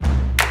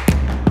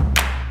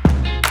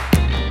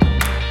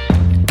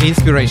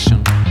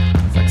Inspiration,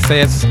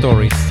 success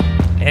stories,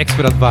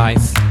 expert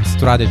advice,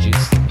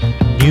 strategies,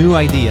 new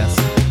ideas,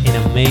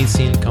 and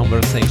amazing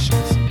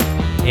conversations.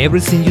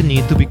 Everything you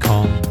need to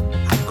become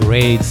a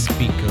great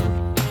speaker.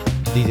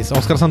 This is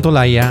Oscar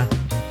Santolaya,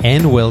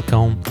 and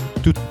welcome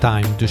to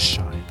Time to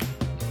Shine.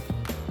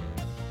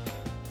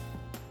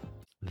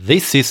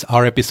 This is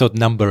our episode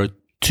number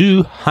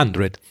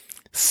 200.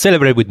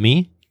 Celebrate with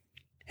me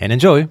and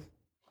enjoy.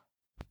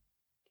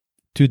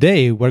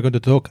 Today, we're going to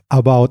talk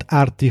about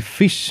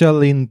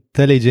artificial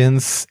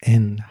intelligence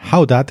and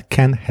how that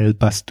can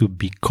help us to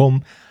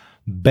become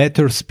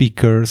better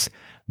speakers,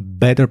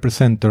 better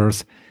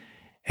presenters.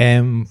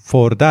 And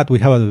for that, we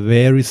have a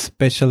very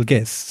special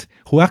guest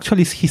who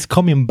actually he's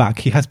coming back.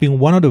 He has been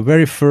one of the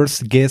very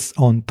first guests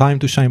on Time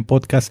to Shine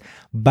podcast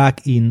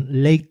back in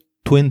late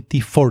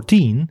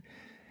 2014.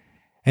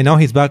 And now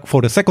he's back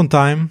for the second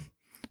time.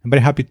 I'm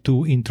very happy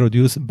to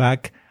introduce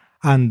back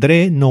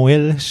André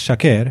Noël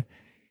Chaker.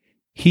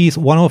 He is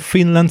one of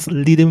Finland's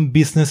leading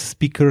business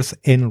speakers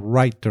and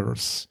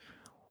writers.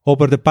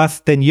 Over the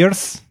past 10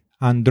 years,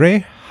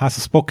 André has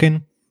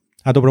spoken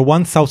at over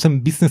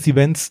 1,000 business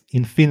events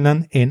in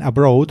Finland and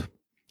abroad.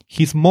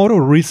 His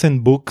more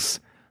recent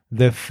books,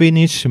 The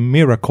Finnish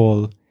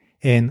Miracle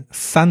and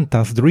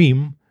Santa's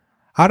Dream,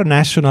 are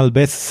national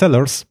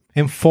bestsellers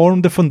and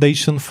form the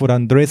foundation for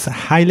André's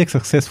highly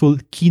successful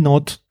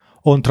keynote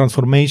on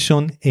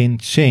transformation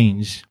and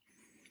change.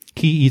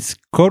 He is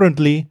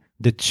currently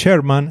the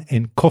chairman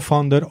and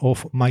co-founder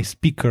of My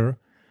Speaker,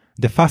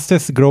 the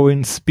fastest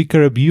growing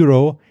speaker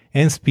bureau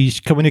and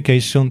speech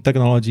communication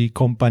technology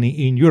company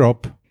in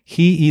Europe.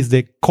 He is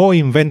the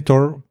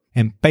co-inventor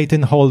and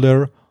patent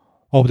holder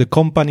of the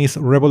company's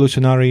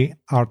revolutionary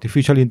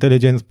artificial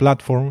intelligence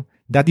platform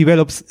that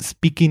develops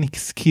speaking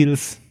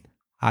skills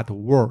at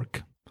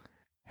work.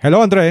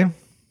 Hello, André.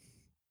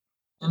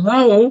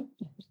 Hello.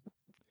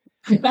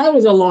 That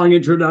was a long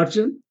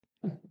introduction.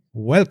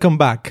 Welcome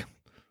back.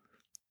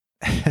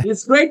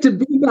 It's great to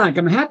be back.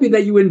 I'm happy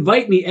that you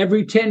invite me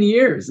every 10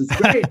 years. It's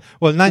great.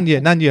 Well, 9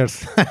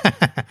 years.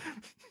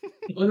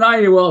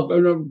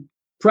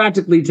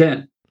 Practically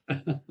 10.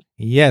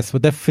 Yes,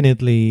 but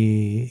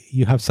definitely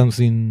you have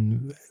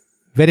something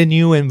very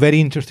new and very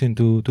interesting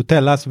to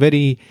tell us.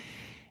 Very,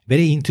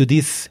 very into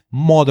these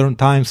modern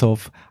times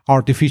of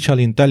artificial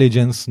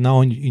intelligence.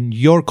 Now in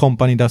your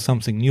company, that's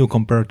something new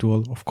compared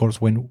to, of course,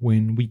 when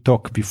we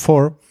talked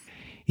before.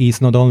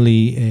 It's not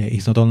only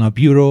a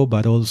bureau,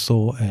 but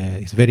also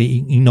it's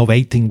very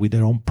innovating with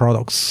their own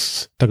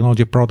products,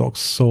 technology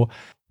products. So,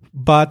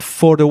 but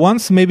for the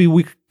ones maybe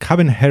we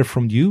haven't heard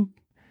from you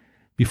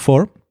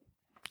before,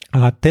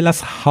 tell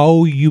us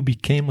how you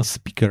became a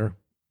speaker.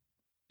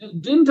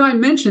 Didn't I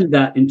mention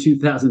that in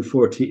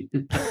 2014?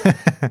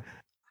 I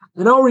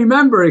don't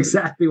remember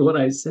exactly what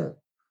I said.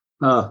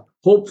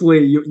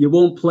 Hopefully you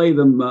won't play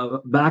them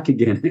back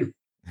again.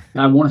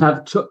 I won't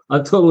have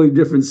a totally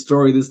different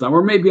story this time,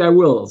 or maybe I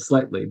will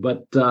slightly.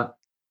 But I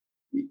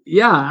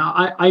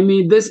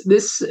mean,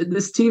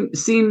 this team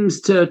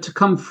seems to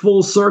come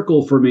full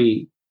circle for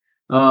me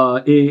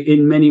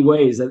in many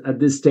ways at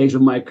this stage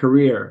of my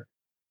career.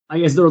 I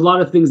guess there are a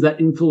lot of things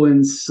that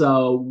influence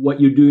what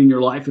you do in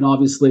your life, and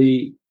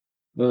obviously,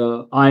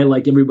 I,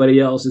 like everybody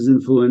else, is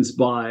influenced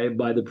by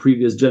the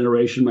previous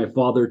generation. My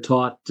father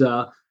taught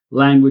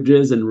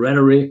languages and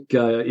rhetoric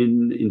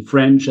in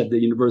French at the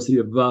University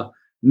of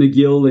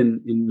McGill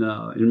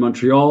in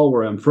Montreal,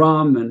 where I'm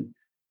from,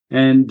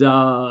 and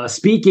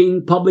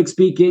public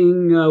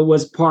speaking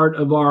was part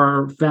of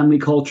our family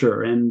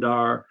culture and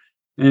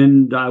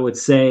I would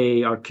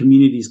say our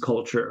community's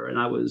culture. And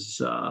I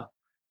was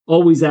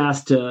always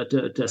asked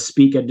to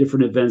speak at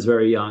different events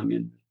very young,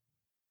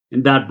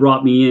 and that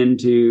brought me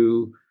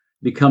into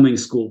becoming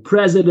school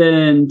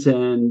president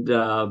and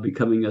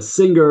becoming a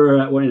singer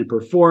and a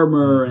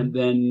performer, and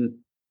then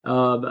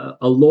a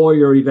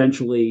lawyer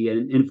eventually,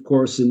 and of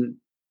course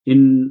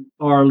in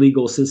our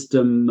legal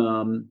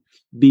system,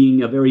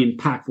 being a very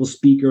impactful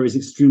speaker is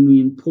extremely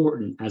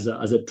important as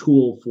a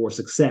tool for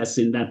success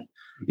in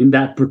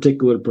that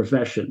particular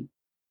profession.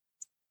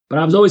 But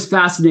I was always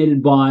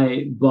fascinated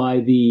by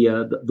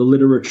the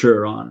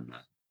literature on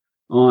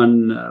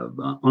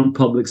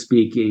public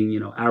speaking.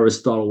 You know,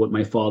 Aristotle, what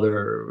my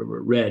father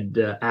read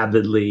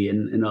avidly,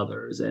 and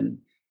others, and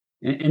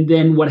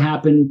then what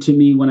happened to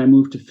me when I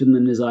moved to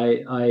Finland is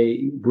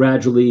I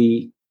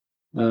gradually,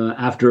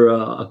 after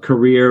a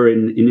career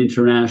in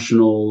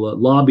international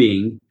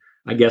lobbying,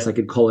 I guess I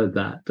could call it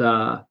that,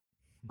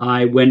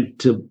 I went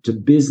to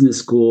business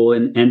school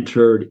and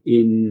entered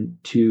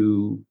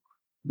into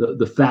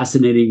the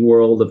fascinating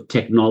world of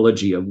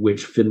technology, of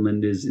which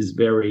Finland is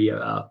very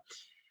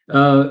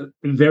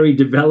very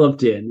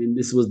developed in. And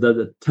this was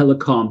the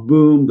telecom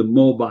boom, the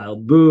mobile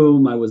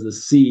boom. I was the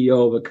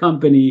CEO of a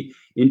company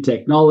in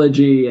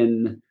technology,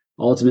 and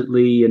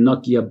ultimately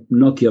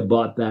Nokia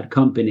bought that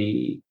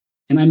company.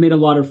 And I made a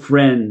lot of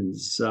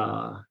friends.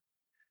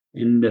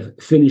 And the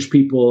Finnish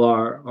people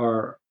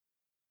are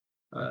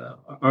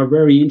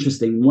very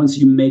interesting. Once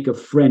you make a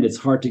friend, it's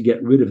hard to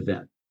get rid of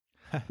them.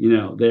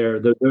 They're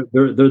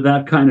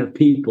that kind of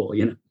people.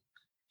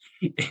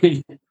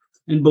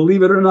 And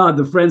believe it or not,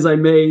 the friends I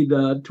made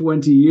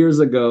 20 years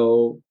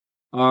ago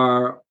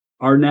are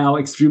now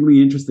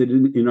extremely interested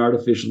in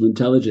artificial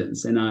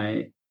intelligence, and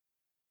I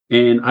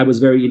was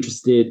very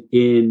interested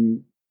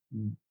in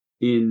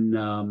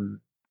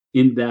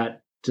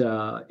that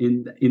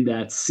in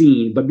that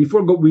scene. But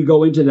before we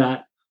go into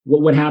that,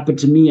 what happened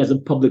to me as a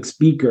public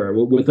speaker,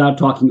 without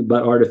talking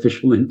about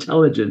artificial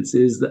intelligence,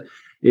 is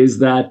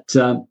that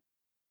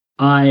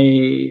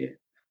I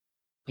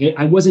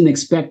wasn't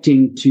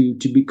expecting to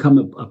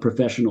become a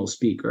professional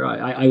speaker.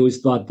 I always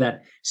thought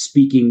that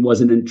speaking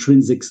was an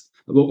intrinsic,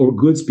 or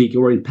good speaking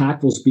or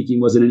impactful speaking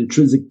was an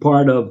intrinsic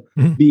part of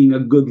being a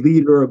good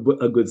leader,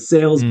 a good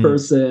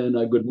salesperson,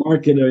 a good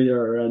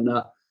marketer, and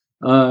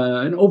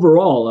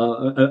overall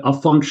a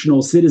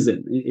functional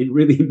citizen. It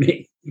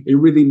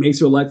really makes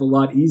your life a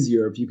lot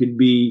easier if you can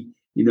be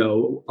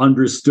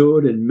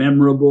understood and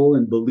memorable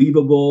and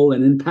believable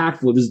and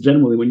impactful just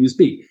generally when you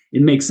speak.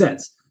 It makes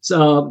sense.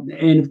 So,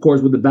 and of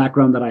course, with the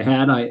background that I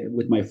had,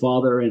 with my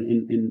father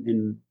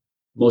and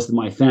most of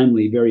my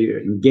family very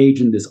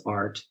engaged in this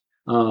art,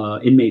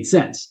 it made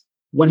sense.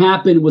 What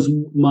happened was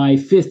my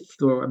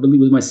fifth, or I believe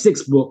it was my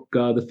sixth book,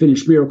 The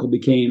Finnish Miracle,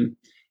 became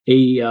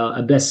a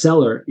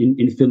bestseller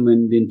in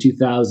Finland in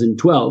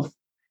 2012.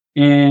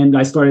 And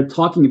I started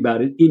talking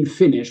about it in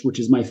Finnish, which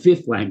is my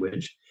fifth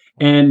language.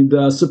 And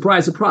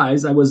surprise,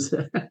 surprise, I was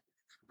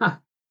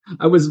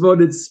I was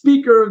voted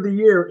Speaker of the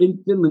Year in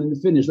Finland in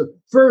Finnish, the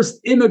first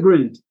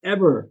immigrant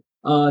ever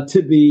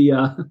to be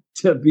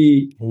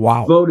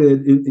Wow.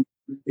 voted in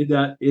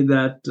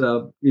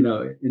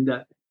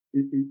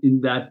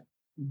that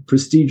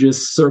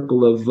prestigious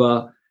circle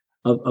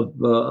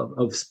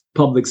of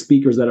public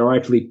speakers that are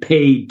actually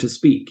paid to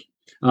speak.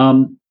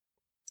 And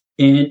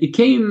it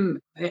came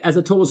as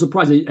a total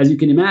surprise, as you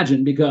can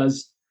imagine,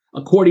 because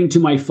according to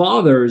my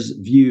father's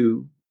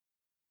view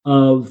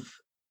of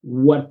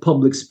what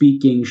public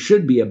speaking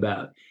should be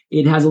about,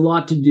 it has a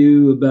lot to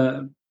do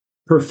about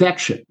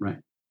perfection, right?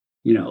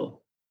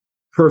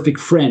 Perfect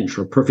French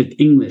or perfect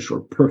English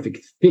or perfect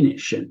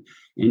Finnish,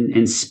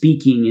 and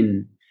speaking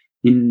in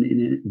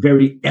a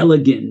very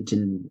elegant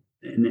and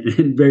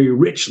very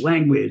rich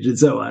language and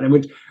so on, and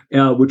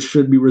which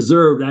should be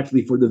reserved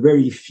actually for the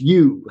very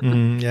few.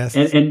 Yes.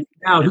 And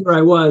now here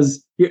I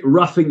was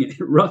roughing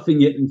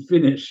it in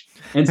Finnish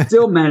and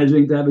still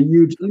managing to have a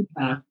huge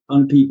impact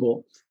on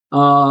people.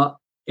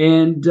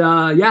 In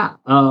a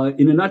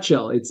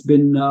nutshell, it's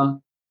been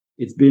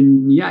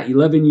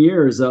 11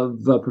 years of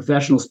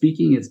professional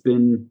speaking. It's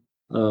been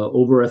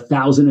over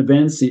 1,000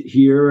 events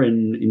here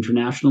and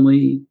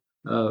internationally.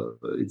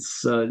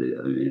 It's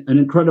an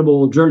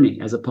incredible journey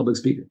as a public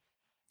speaker.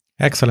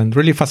 Excellent,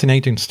 really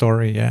fascinating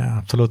story. Yeah,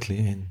 absolutely.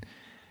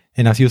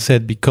 And as you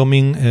said,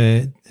 becoming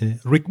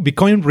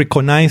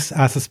recognized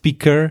as a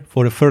speaker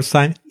for the first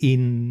time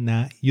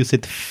in you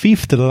said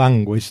fifth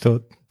language.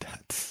 So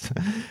that's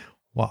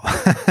wow,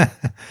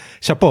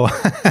 chapeau.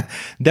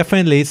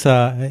 Definitely, it's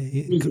a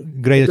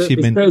great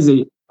achievement. It's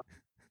crazy.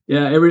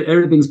 Yeah,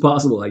 everything's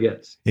possible, I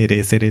guess. It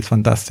is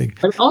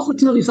fantastic. I also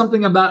tell you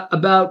something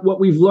about what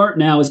we've learned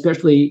now,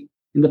 especially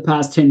in the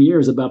past 10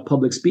 years about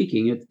public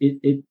speaking.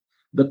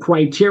 The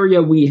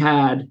criteria we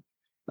had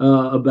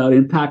about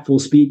impactful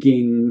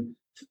speaking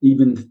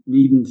even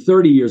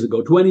 30 years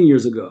ago, 20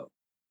 years ago,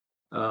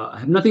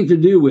 have nothing to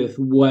do with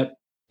what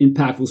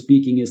impactful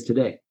speaking is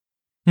today.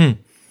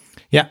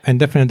 Yeah, and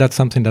definitely that's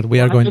something that we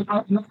are going.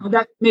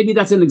 Maybe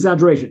that's an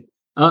exaggeration.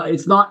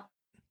 It's not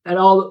at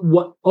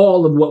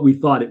all of what we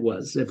thought it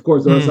was. Of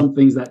course, there are some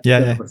things that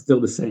are still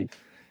the same.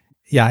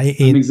 Yeah,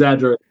 I'm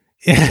exaggerating.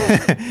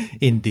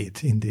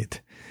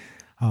 Indeed.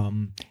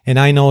 And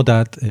I know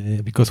that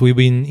because we've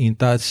been in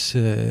touch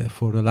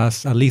for the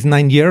last at least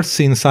 9 years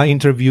since I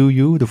interviewed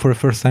you for the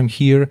first time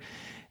here.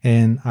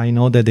 And I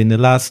know that in the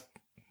last,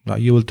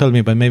 you will tell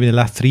me, but maybe the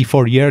last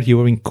 3-4 years,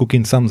 you've been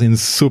cooking something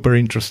super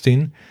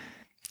interesting.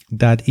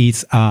 That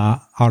is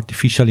a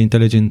artificial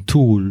intelligence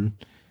tool.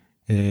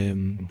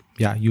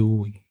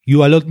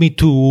 You allowed me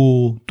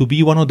to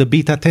be one of the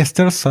beta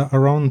testers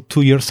around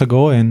 2 years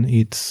ago, and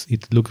it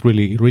looked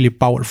really, really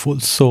powerful.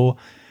 So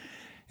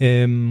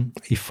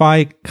if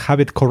I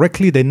have it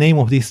correctly, the name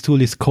of this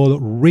tool is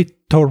called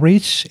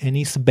Rhetoric, and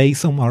it's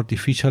based on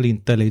artificial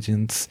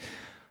intelligence.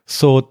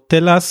 So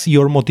tell us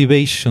your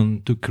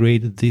motivation to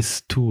create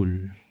this tool.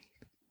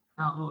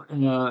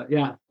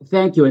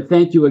 Thank you, and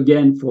thank you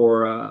again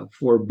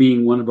for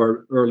being one of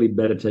our early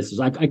beta testers.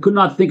 I could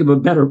not think of a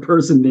better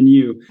person than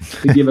you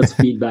to give us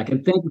feedback,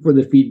 and thank you for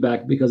the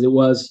feedback, because it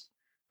was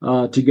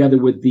together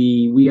with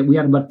we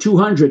had about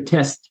 200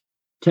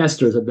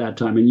 testers at that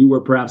time, and you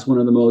were perhaps one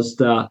of the most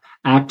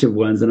active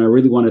ones. And I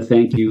really want to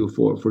thank you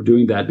for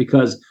doing that,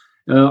 because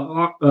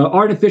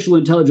artificial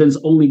intelligence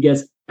only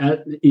gets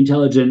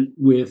intelligent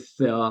with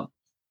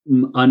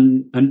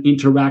an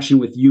interaction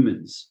with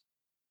humans.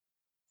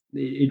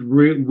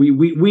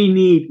 We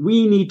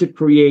need to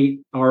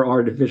create our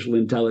artificial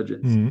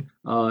intelligence.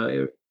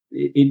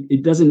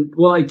 It doesn't,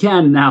 well, it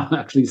can now,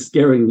 actually,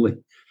 scaringly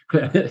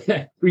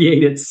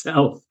create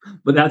itself.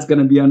 But that's going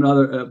to be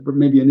another,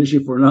 maybe an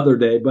issue for another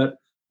day. But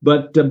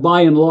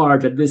by and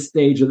large, at this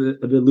stage of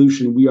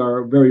evolution, we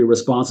are very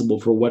responsible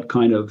for what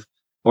kind of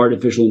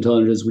artificial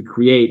intelligence we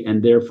create,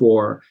 and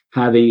therefore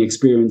having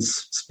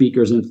experienced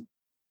speakers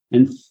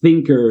and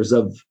thinkers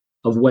of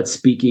what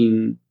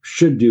speaking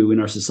should do in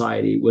our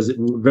society was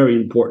very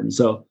important.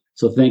 So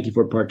thank you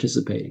for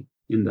participating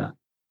in that.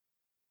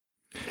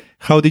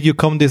 How did you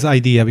come this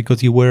idea?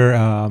 Because you were,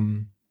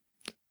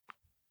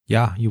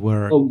 you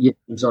were. Oh yeah,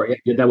 I'm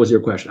sorry. Yeah, that was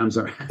your question. I'm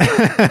sorry.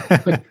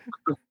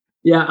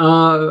 Yeah.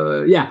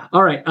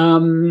 All right.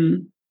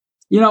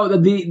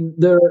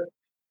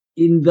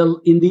 In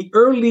the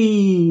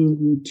early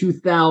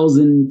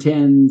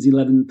 2010s,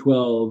 11,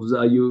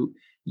 12s,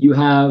 you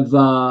have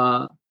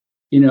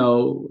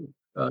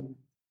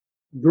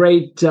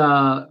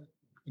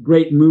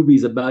great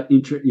movies about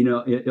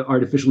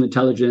artificial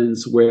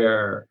intelligence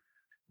where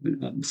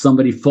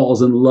somebody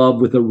falls in love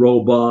with a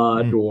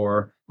robot,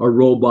 or a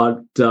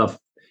robot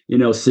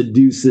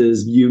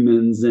seduces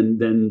humans and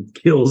then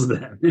kills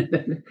them.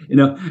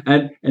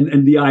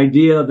 And the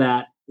idea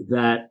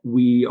that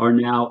we are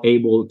now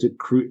able to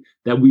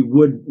that we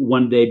would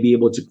one day be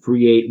able to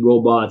create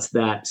robots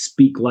that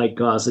speak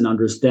like us and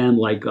understand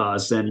like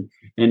us and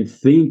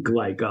think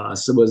like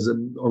us. It was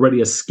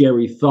already a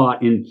scary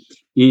thought in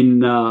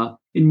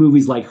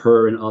movies like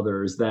Her and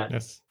others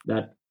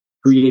that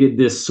created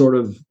this sort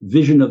of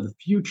vision of the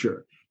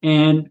future.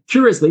 And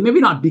curiously, maybe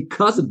not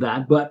because of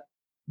that, but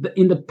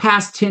in the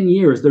past 10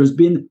 years, there's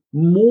been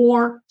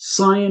more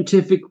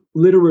scientific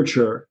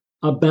literature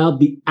about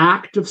the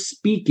act of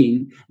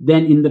speaking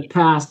than in the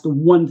past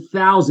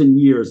 1,000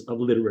 years of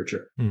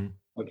literature.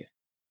 Okay.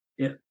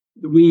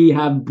 We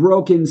have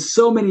broken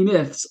so many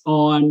myths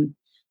on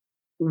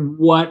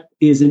what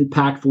is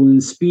impactful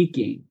in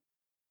speaking.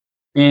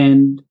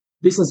 And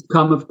this has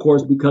come, of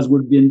course, because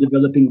we've been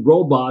developing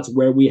robots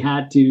where we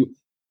had to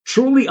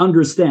truly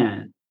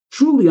understand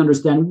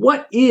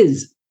what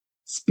is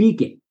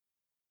speaking.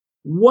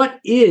 What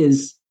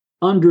is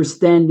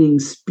understanding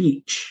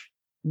speech?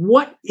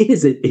 What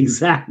is it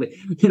exactly?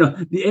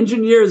 The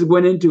engineers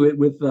went into it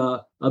with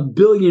a €1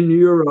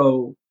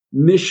 billion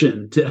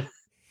mission to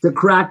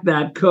crack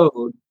that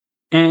code.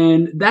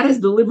 And that has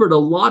delivered a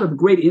lot of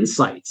great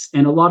insights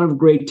and a lot of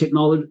great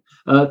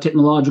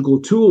technological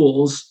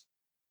tools,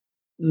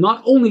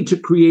 not only to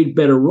create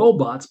better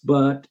robots,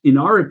 but in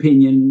our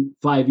opinion,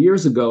 5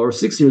 years ago or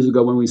 6 years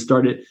ago, when we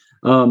started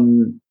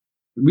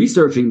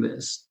researching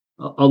this,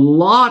 a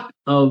lot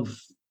of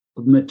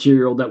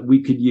material that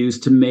we could use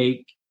to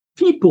make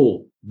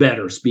people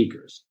better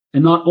speakers,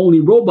 and not only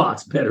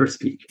robots better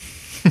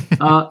speakers.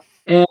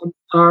 And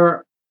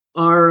our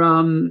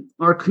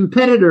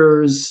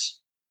competitors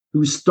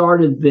who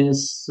started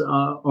this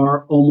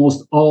are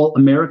almost all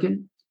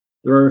American.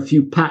 There are a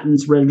few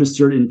patents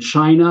registered in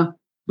China,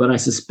 but I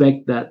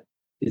suspect that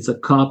it's a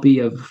copy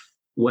of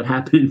what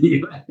happened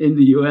in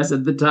the US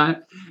at the time.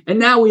 And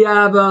now we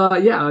have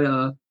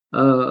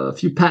a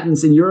few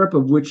patents in Europe,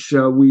 of which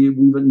we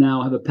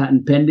now have a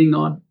patent pending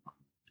on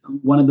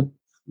one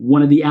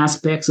of the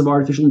aspects of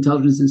artificial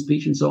intelligence in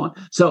speech and so on.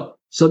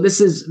 So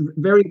this is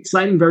very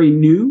exciting, very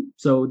new.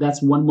 So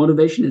that's one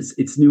motivation.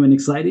 It's new and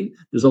exciting.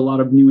 There's a lot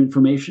of new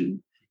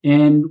information,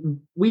 and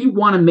we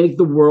want to make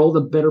the world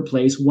a better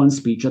place, one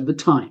speech at a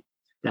time.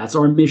 That's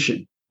our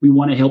mission. We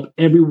want to help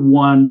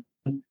everyone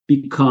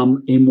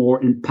become a more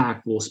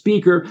impactful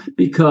speaker,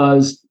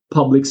 because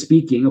public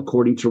speaking,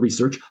 according to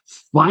research,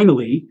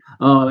 finally,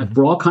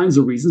 for all kinds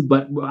of reasons,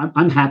 but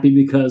I'm happy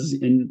because,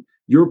 and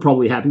you're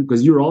probably happy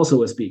because you're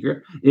also a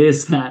speaker,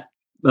 is that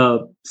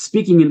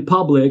speaking in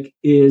public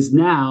is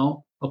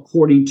now,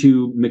 according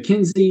to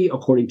McKinsey,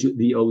 according to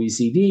the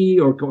OECD,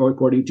 or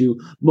according to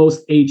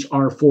most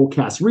HR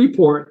forecast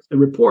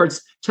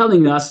reports,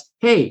 telling us,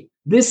 hey,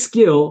 this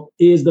skill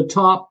is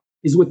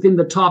within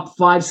the top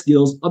 5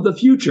 skills of the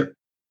future.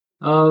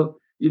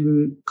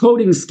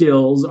 Coding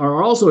skills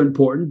are also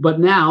important, but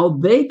now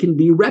they can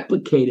be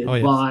replicated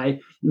by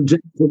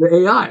generative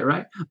AI,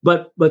 right?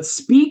 But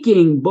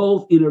speaking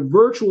both in a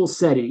virtual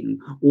setting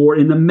or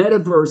in a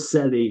metaverse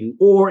setting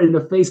or in a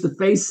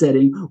face-to-face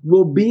setting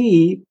will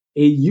be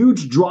a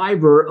huge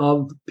driver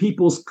of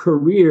people's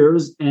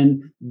careers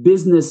and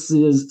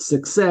businesses'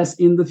 success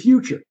in the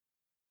future.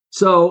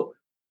 So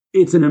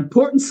it's an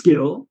important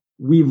skill.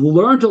 We've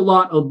learned a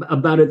lot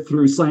about it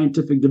through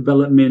scientific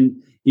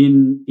development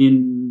in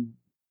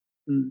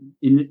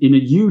a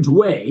huge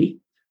way.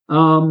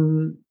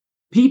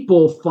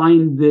 People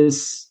find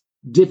this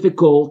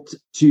difficult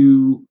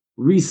to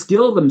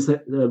reskill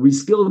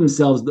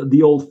themselves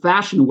the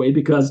old-fashioned way,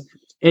 because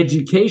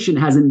education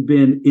hasn't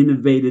been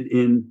innovated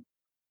in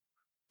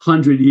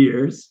 100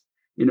 years.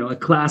 A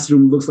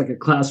classroom looks like a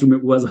classroom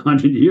it was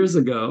 100 years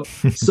ago.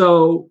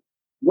 So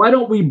why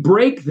don't we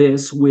break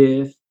this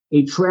with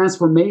a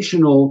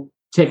transformational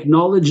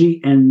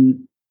technology and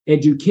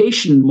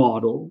education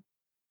model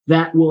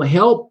that will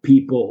help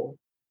people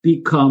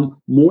become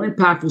more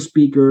impactful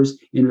speakers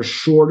in a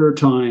shorter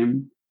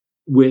time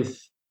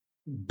with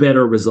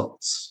better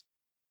results?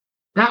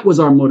 That was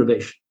our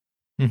motivation.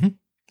 Mm-hmm.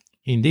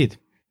 Indeed.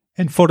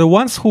 And for the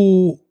ones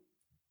who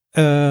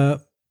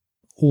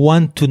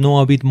want to know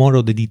a bit more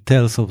of the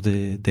details of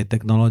the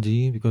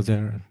technology, because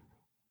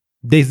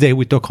these days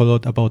we talk a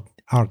lot about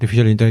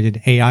artificial intelligence,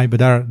 AI, but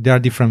there are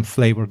different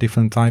flavors,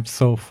 different types.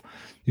 So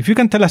if you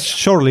can tell us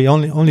shortly,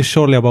 only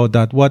shortly about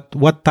that,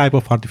 what type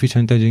of artificial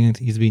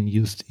intelligence is being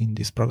used in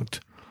this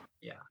product?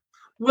 Yeah.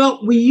 Well,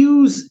 we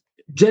use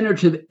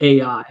generative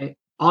AI,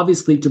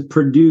 obviously, to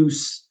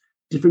produce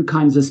different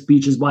kinds of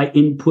speeches by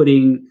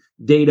inputting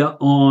data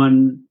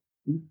on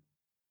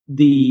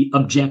the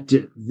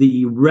objective,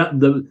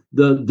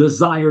 the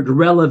desired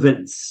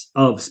relevance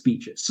of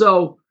speeches.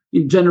 So,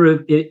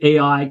 generative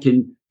AI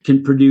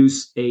can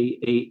produce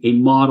a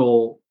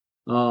model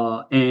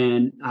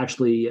and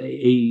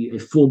actually a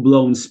full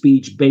blown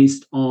speech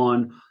based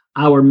on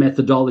our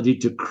methodology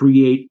to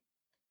create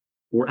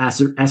or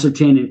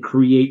ascertain and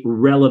create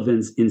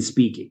relevance in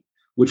speaking,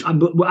 which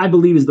I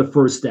believe is the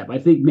first step. I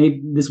think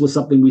maybe this was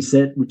something we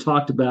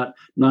talked about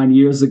 9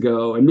 years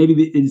ago, and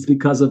maybe it's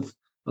because of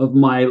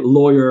my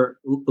lawyer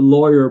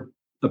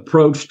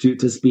approach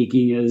to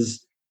speaking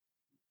is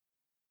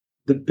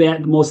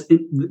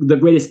the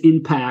greatest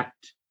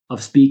impact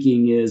of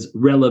speaking is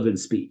relevant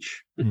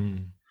speech.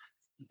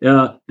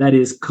 That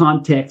is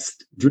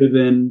context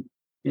driven,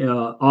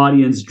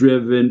 audience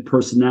driven,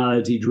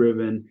 personality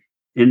driven.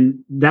 And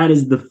that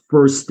is the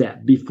first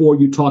step before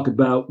you talk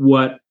about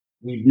what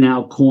we've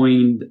now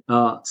coined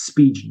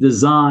speech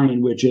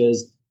design, which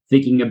is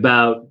thinking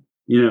about,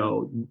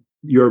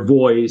 your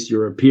voice,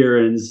 your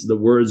appearance, the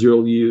words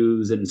you'll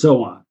use, and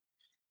so on.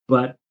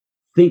 But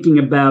thinking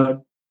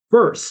about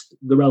first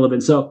the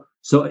relevance. So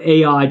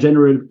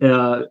generative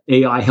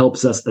AI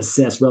helps us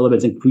assess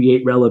relevance and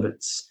create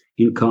relevance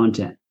in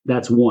content.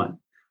 That's one.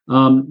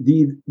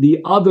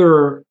 The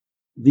other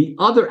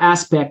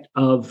aspect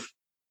of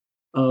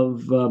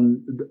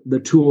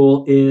the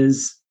tool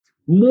is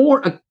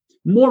more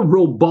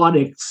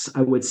robotics,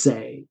 I would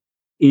say,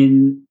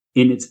 in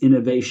its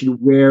innovation,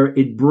 where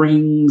it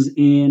brings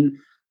in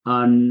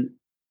an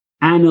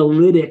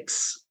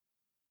analytics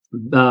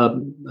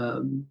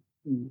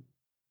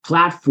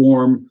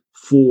platform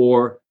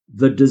for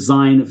the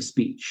design of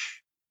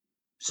speech.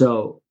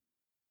 So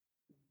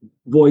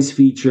voice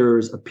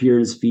features,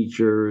 appearance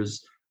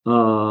features,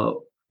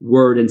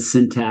 word and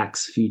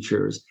syntax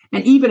features,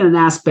 and even an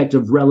aspect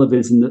of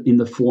relevance in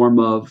the form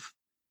of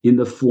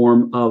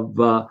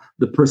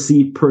the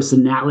perceived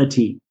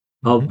personality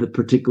of the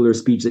particular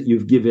speech that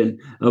you've given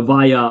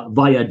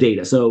via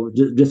data. So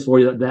just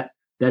for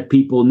that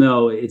people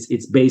know,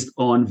 it's based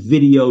on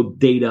video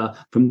data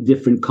from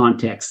different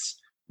contexts.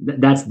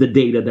 That's the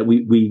data that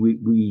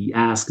we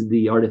ask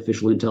the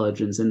artificial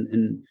intelligence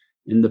and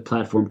the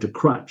platform to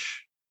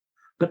crunch.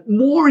 But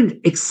more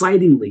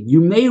excitingly,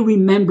 you may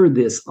remember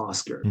this,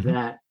 Oscar,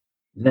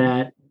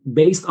 that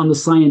based on the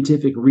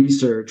scientific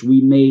research, we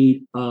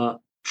made a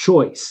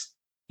choice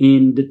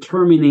in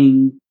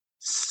determining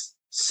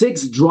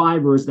 6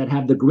 drivers that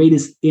have the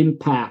greatest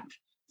impact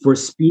for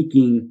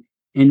speaking.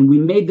 And we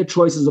made the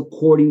choices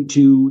according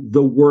to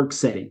the work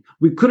setting.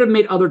 We could have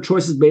made other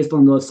choices based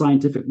on the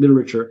scientific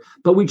literature,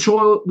 but we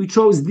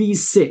chose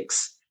these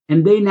 6,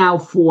 and they now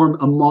form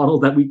a model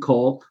that we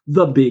call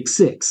the Big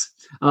Six.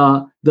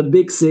 The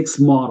Big Six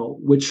model,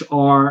 which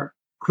are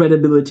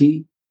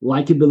credibility,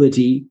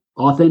 likability,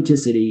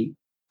 authenticity,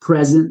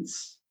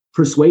 presence,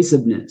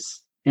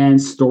 persuasiveness,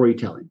 and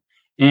storytelling.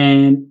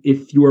 And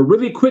if you are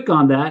really quick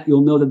on that,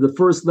 you'll know that the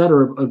first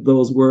letter of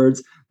those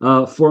words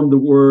form the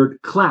word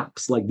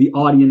claps, like the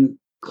audience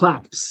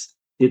claps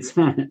its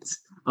hands,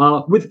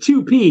 with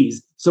 2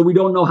 P's. So we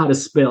don't know how to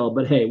spell,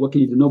 but hey, what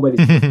can you do? Nobody.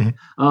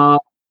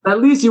 At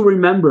least you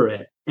remember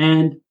it.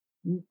 And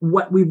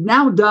what we've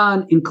now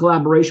done in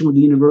collaboration with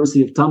the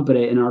University of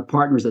Tampere and our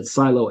partners at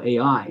Silo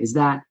AI is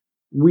that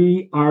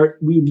we've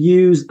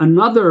used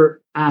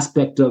another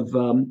aspect of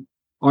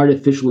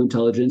artificial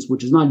intelligence,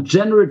 which is not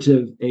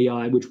generative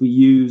AI, which we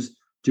use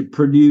to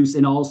produce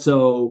and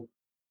also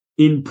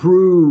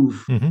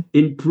improve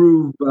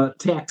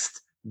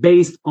text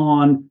based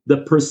on the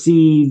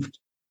perceived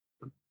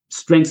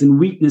strengths and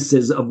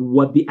weaknesses of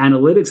what the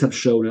analytics have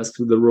shown us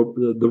through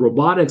the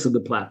robotics of the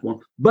platform.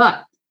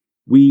 But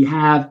we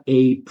have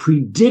a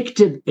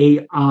predictive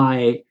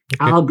AI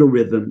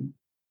algorithm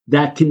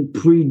that can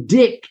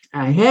predict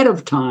ahead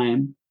of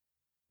time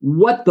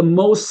what the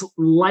most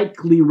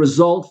likely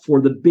result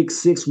for the Big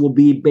Six will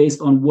be based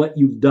on what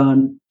you've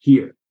done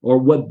here or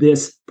what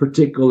this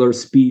particular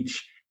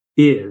speech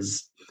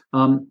is.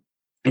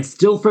 It's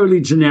still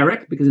fairly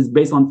generic because it's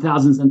based on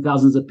thousands and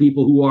thousands of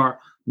people who are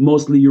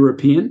mostly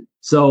European.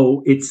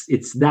 So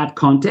it's that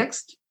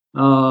context.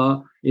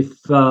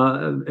 If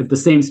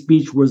the same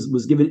speech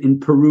was given in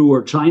Peru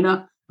or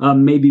China,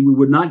 maybe we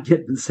would not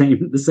get the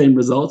same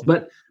results.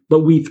 But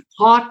we've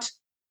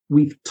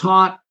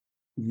taught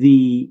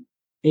the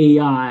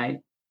AI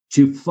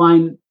to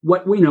find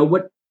what we know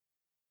what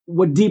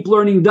deep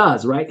learning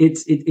does, right?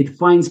 It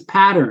finds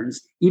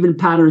patterns, even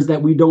patterns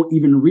that we don't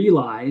even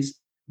realize,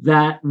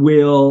 that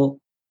will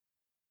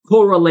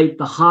correlate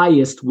the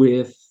highest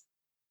with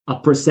a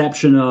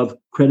perception of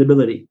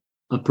credibility,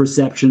 a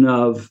perception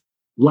of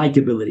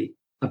likability,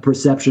 a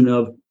perception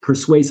of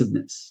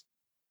persuasiveness.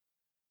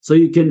 So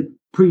you can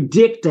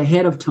predict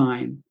ahead of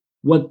time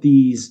what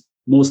these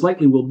most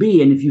likely will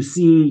be. And if you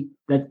see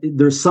that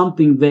there's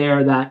something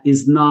there that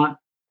is not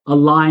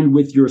aligned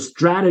with your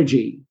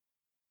strategy,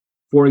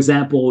 for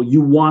example, you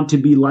want to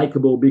be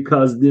likable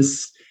because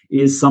this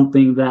is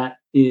something that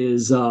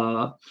is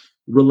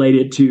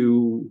related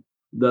to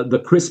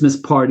the Christmas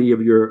party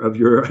of your of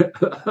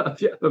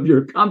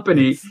your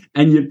company,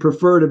 and you'd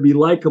prefer to be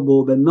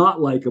likable than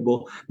not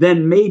likable,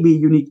 then maybe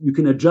you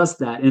can adjust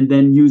that and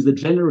then use the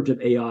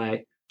generative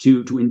AI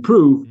to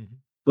improve. Mm-hmm.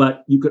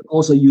 But you could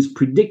also use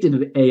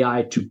predictive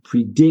AI to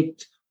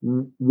predict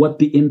what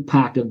the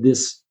impact of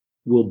this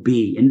will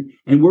be.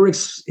 And we're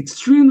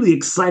extremely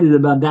excited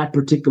about that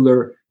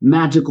particular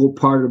magical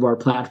part of our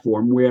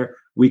platform where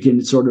we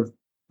can sort of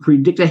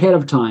predict ahead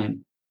of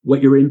time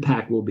what your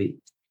impact will be.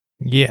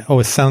 Yeah. Oh,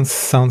 it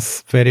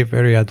sounds very,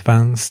 very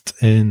advanced.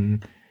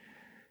 And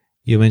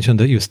you mentioned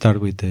that you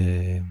start with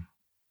the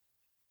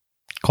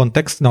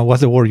context. No, what's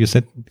the word you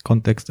said?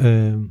 Context.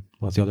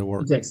 What's the other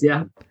word? Context.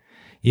 Yeah.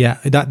 Yeah.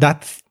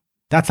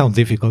 That sounds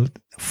difficult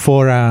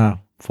for a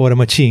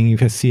machine.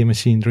 If I see a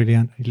machine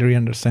really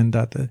understand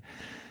that.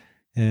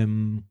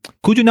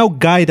 Could you now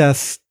guide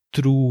us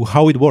through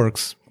how it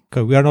works?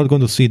 Because we are not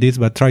going to see this,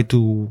 but try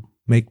to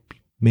make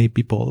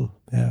people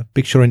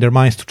picture in their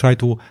minds to try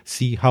to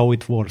see how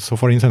it works. So,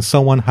 for instance,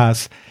 someone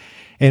has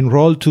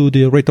enrolled to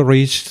the Rate or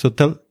Reach. So,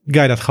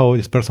 guide us how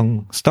this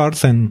person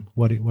starts and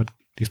what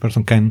this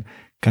person can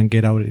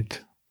get out of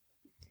it.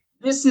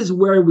 This is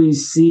where we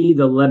see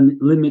the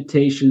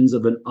limitations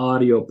of an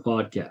audio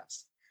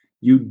podcast.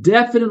 You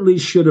definitely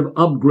should have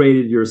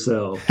upgraded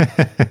yourself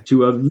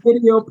to a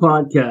video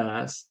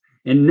podcast.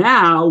 And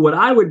now what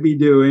I would be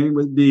doing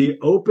would be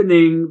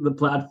opening the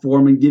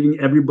platform and giving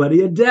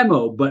everybody a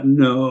demo. But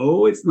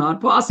no, it's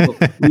not possible.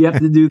 We have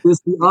to do this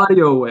the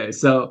audio way.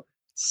 So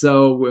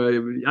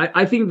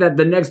I think that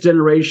the next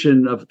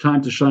generation of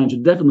Time to Shine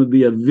should definitely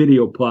be a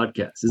video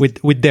podcast.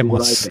 With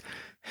demos.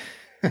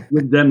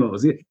 With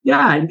demos.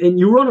 Yeah. And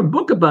you wrote a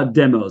book about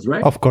demos,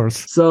 right? Of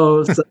course.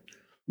 So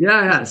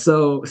yeah.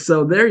 So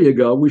there you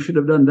go. We should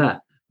have done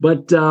that.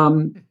 But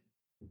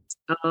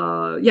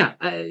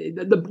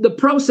the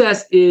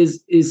process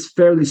is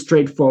fairly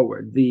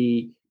straightforward.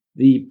 The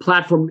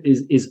platform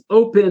is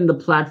open. The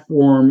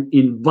platform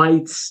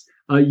invites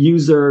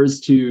users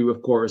to,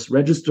 of course,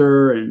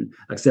 register and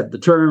accept the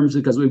terms,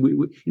 because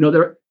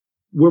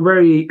we're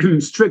very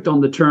strict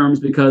on the terms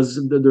because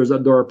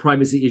there are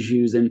privacy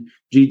issues and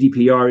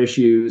GDPR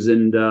issues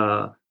and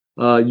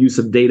use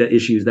of data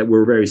issues that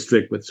we're very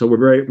strict with. So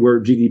we're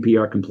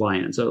GDPR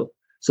compliant. So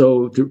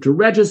to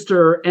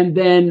register and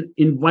then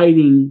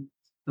inviting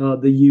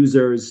the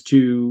users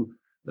to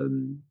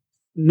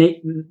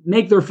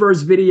make their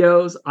first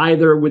videos,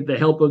 either with the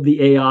help of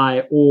the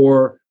AI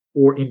or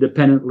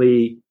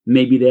independently.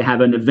 Maybe they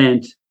have an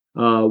event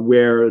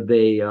where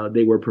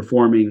they were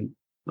performing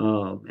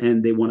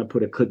and they want to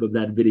put a clip of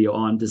that video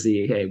on to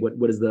see, hey, what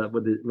does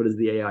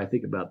the AI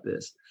think about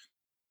this?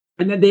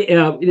 And then they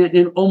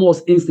and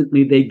almost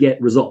instantly they get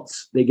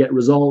results. They get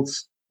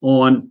results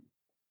on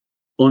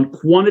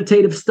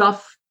quantitative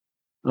stuff.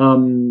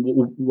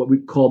 What we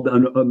call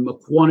a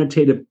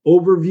quantitative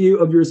overview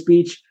of your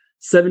speech,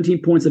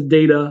 17 points of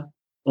data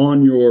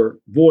on your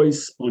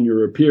voice, on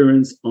your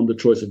appearance, on the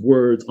choice of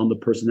words, on the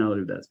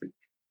personality of that speech.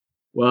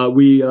 Well,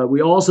 we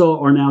also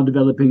are now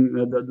developing,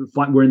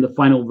 we're in the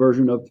final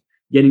version of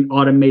getting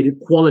automated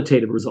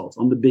qualitative results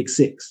on the big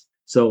six.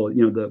 So,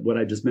 what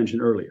I just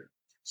mentioned earlier.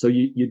 So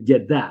you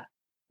get that.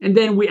 And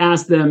then we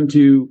ask them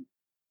to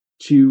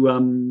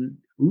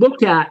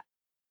look at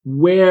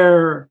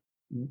where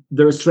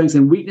their strengths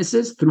and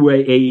weaknesses through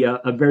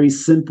a very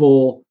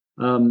simple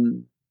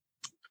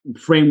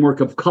framework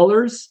of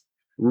colors.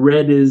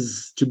 Red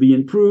is to be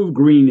improved.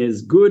 Green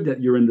is good,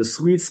 that you're in the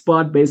sweet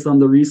spot based on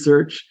the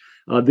research.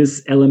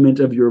 This element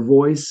of your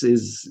voice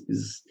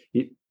is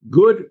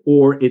good,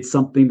 or it's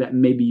something that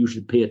maybe you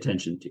should pay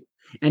attention to.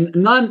 And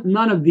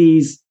none of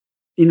these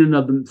in and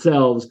of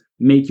themselves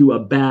make you a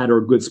bad or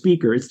good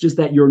speaker. It's just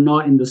that you're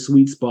not in the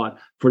sweet spot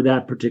for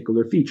that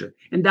particular feature.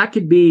 And that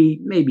could be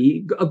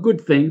maybe a good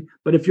thing,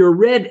 but if you're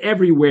red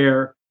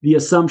everywhere, the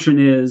assumption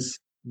is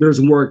there's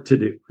work to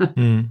do.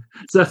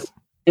 So,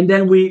 and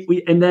then we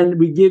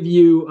give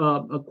you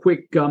a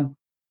quick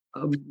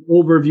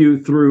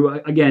overview through,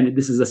 again,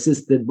 this is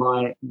assisted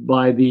by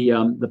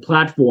the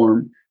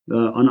platform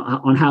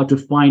on how to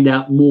find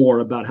out more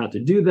about how to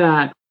do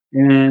that.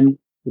 And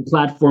the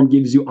platform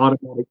gives you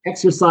automatic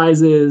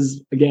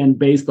exercises, again,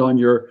 based on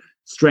your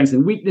strengths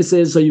and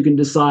weaknesses. So you can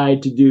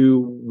decide to do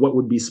what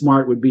would be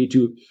smart would be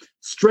to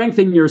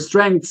strengthen your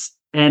strengths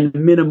and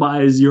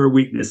minimize your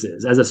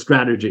weaknesses as a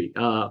strategy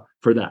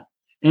for that.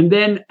 And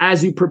then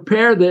as you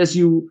prepare this,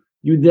 you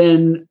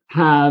then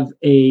have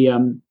a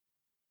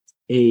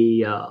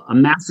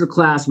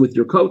masterclass with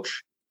your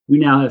coach. We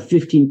now have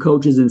 15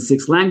 coaches in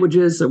 6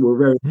 languages, so we're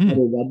very excited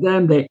about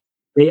them.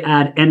 they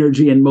add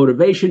energy and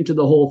motivation to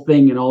the whole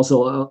thing, and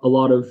also a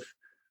lot of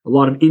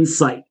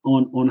insight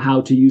on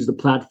how to use the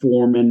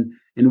platform and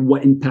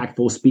what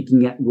impactful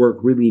speaking at work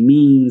really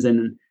means,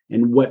 and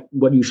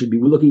what you should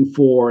be looking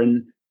for.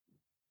 And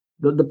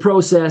the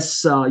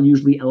process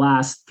usually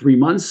lasts 3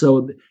 months.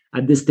 So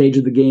at this stage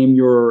of the game,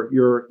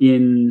 you're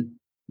in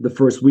the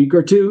first week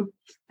or two,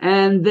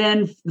 and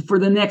then for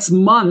the next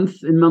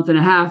month and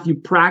a half, you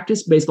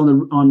practice based on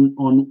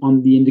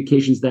the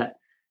indications that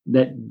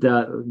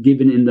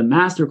given in the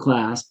master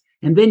class,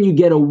 and then you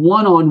get a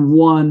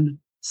one-on-one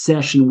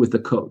session with the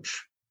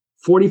coach,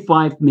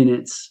 45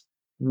 minutes,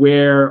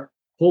 where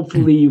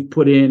hopefully you've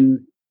put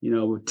in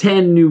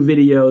 10 new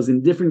videos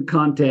in different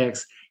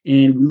contexts,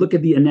 and we look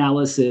at the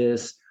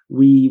analysis.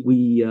 We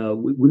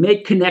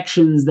make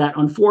connections that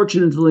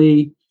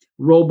unfortunately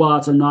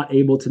robots are not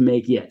able to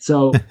make yet.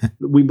 So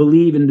we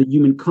believe in the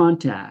human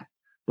contact.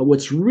 But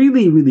what's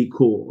really, really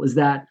cool is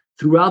that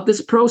throughout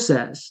this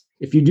process,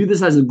 if you do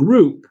this as a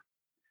group,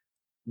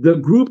 the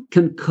group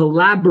can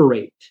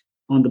collaborate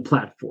on the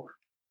platform.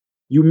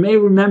 You may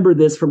remember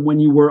this from when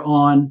you were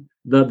on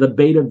the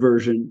beta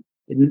version,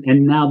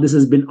 and now this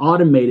has been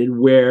automated,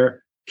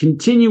 where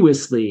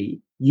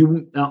continuously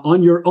you,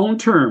 on your own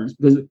terms,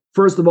 because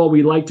first of all,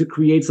 we like to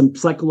create some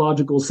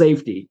psychological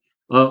safety.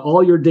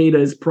 All your data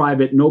is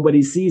private,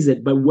 nobody sees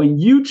it. But when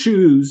you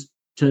choose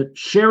to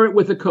share it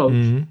with a coach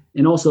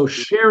and also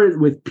share it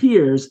with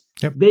peers,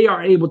 they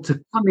are able to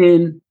come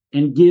in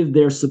and give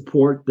their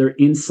support, their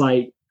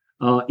insight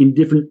in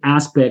different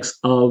aspects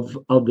of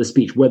the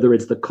speech, whether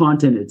it's the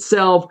content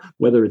itself,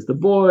 whether it's the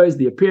voice,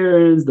 the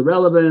appearance, the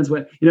relevance,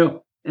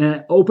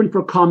 open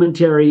for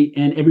commentary,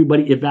 and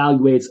everybody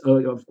evaluates,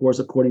 of course,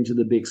 according to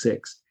the Big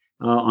Six,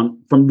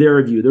 from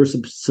their view, their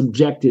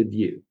subjective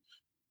view.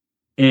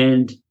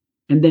 And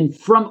then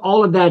from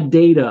all of that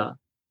data,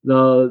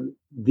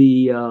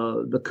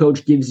 the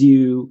coach gives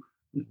you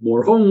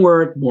more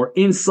homework, more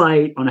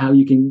insight on how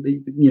you can,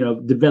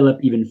 develop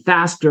even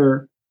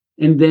faster.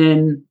 And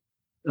then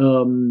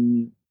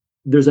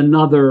there's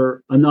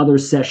another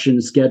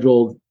session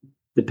scheduled,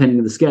 depending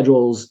on the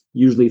schedules,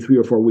 usually 3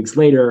 or 4 weeks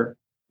later,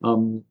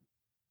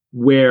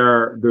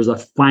 where there's a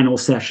final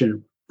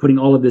session putting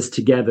all of this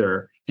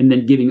together, and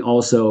then giving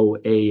also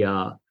a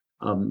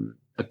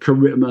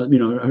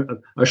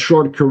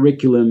short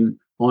curriculum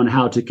on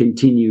how to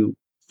continue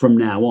from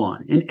now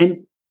on.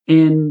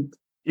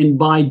 And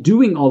by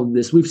doing all of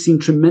this, we've seen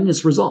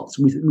tremendous results.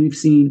 We've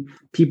seen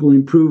people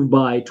improve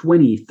by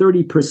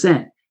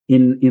 20-30%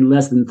 in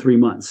less than 3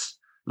 months,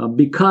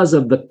 because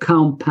of the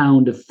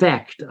compound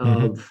effect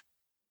of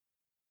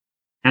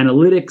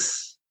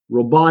analytics,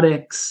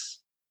 robotics,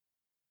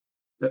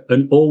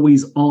 an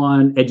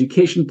always-on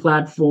education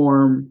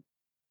platform,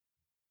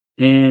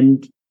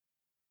 and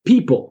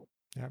people,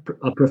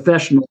 a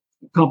professional,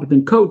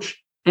 competent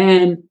coach,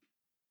 and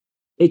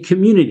a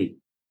community.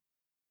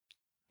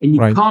 And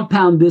you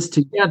compound this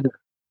together,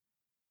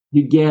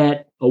 you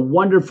get a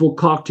wonderful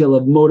cocktail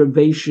of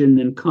motivation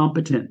and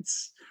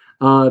competence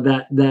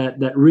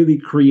that really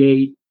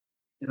create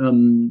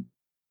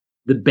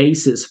the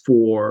basis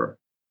for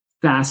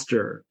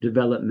faster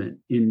development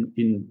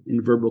in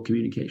verbal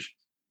communication.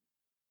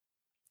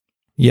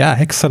 Yeah,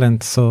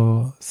 excellent.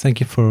 So thank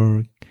you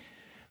for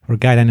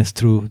guiding us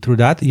through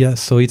that. Yeah,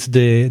 so it's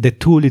the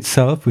tool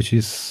itself, which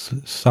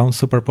sounds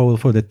super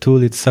powerful. The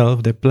tool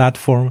itself, the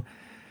platform,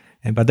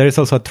 but there is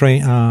also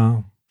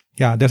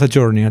there's a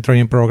journey, a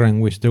training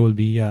program, which there will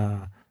be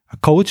a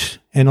coach,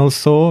 and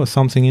also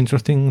something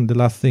interesting. The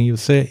last thing you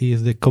say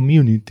is the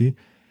community,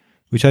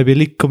 which I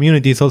believe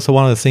community is also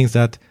one of the things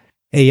that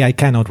AI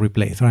cannot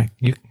replace, right?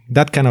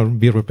 That cannot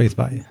be replaced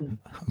by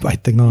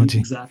technology.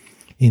 Exactly.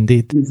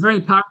 Indeed. It's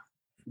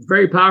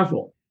very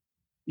powerful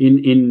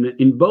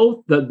in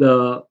both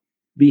the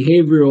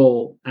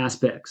behavioral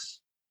aspects,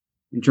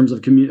 in terms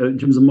of in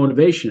terms of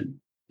motivation,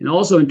 and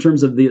also in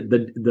terms of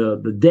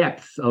the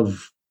depth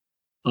of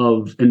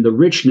and the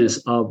richness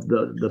of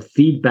the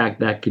feedback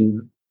that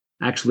can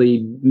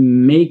actually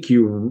make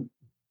you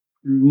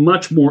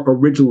much more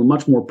original,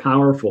 much more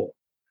powerful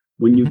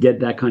when you get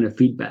that kind of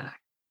feedback.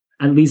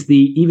 At least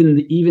even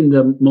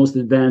the most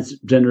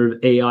advanced generative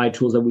AI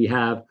tools that we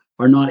have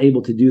are not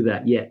able to do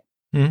that yet.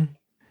 Mm-hmm.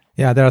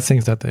 Yeah, there are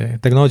things that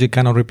technology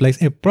cannot replace.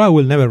 It probably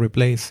will never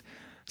replace.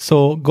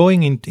 So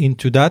going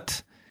into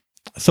that,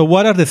 so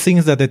what are the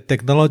things that the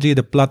technology,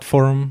 the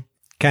platform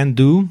can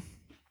do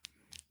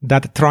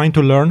that trying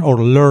to learn or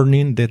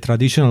learning the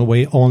traditional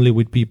way only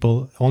with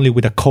people, only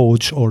with a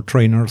coach or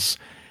trainers,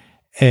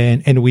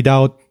 and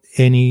without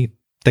any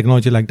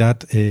technology like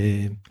that?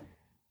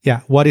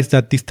 What is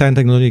that this time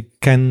technology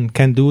can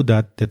do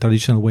that the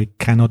traditional way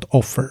cannot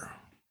offer?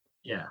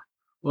 Yeah.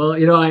 Well,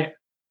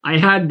 I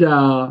had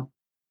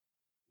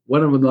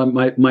one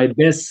of my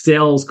best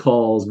sales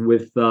calls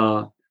with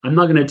I'm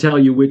not going to tell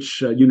you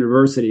which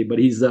university, but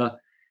he's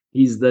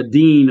the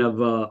dean of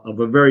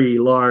a very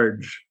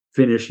large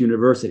Finnish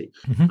university,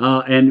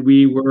 and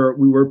we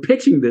were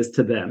pitching this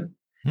to them,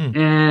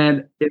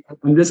 and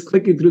I'm just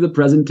clicking through the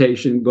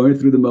presentation, going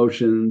through the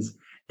motions,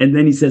 and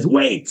then he says,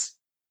 "Wait,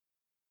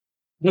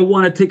 I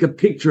want to take a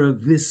picture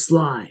of this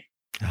slide.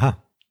 Uh-huh.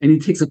 And he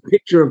takes a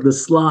picture of the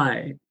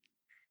slide.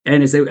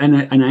 And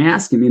I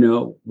ask him,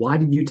 why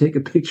did you take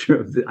a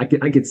picture of it?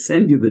 I could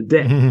send you the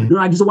deck. No,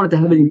 I just wanted to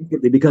have it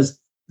immediately because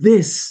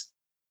this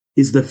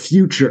is the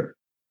future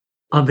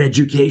of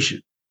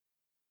education.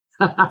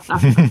 I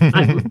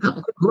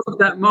love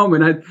that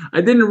moment.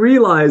 I didn't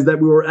realize that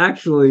we were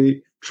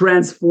actually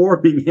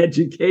transforming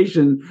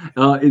education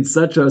in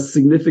such a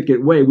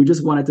significant way. We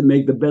just wanted to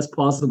make the best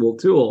possible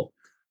tool.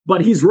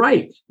 But he's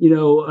right.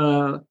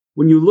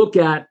 When you look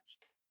at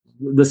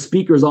the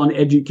speakers on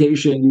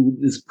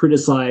education,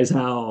 criticize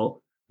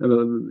how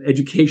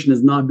education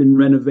has not been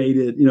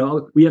renovated.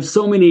 We have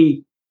so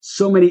many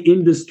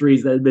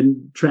industries that have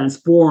been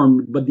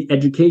transformed, but the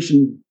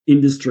education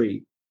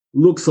industry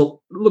looks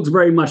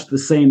very much the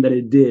same that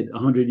it did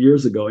 100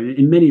 years ago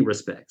in many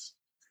respects.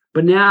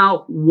 But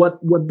now what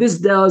this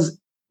does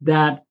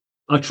that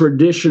a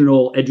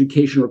traditional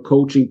education or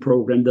coaching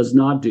program does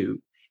not do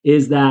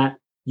is that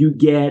you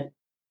get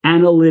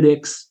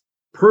analytics,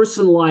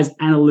 personalized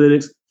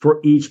analytics for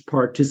each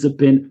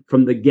participant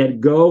from the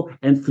get-go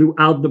and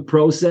throughout the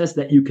process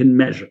that you can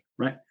measure,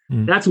 right?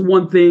 That's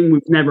one thing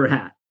we've never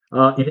had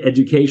in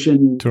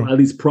education, at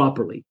least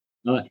properly.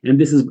 And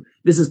this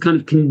is kind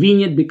of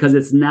convenient because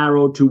it's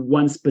narrowed to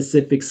one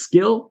specific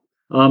skill.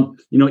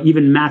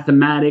 Even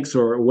mathematics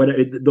or whatever,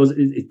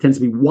 it tends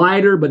to be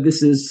wider, but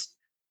this is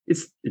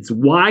it's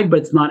wide, but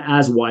it's not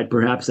as wide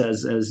perhaps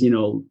as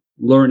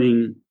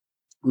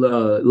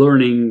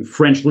learning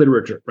French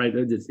literature, right?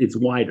 It's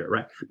wider,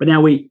 right? But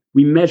now we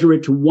measure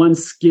it to one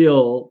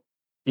skill,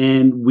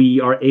 and we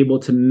are able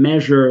to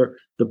measure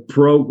the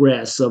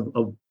progress of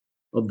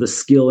the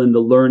skill and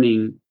the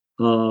learning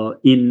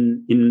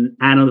in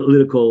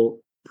analytical,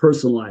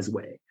 personalized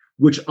way,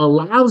 which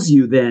allows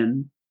you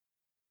then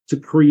to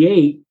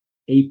create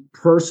a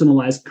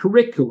personalized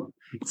curriculum.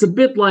 It's a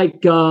bit like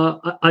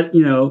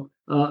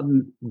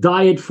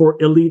diet for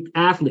elite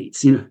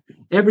athletes.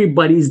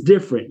 Everybody's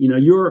different.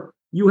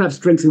 You have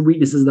strengths and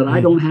weaknesses that I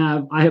don't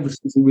have. I have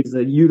strengths and weaknesses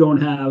that you don't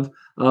have.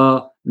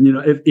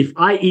 If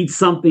I eat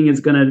something,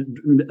 it's going to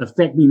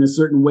affect me in a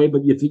certain way.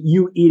 But if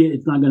you eat it,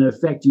 it's not going to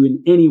affect you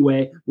in any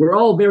way. We're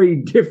all very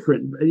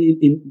different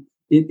in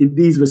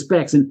these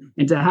respects.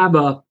 And to have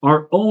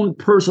our own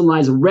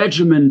personalized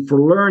regimen for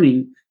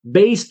learning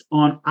based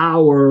on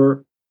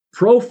our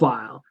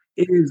profile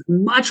is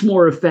much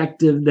more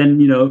effective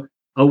than,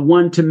 a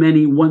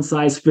one-to-many,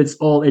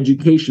 one-size-fits-all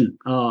education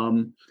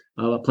plan.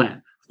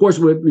 Of course,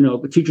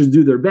 teachers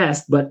do their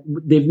best, but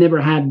they've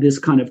never had this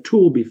kind of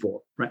tool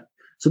before, right?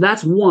 So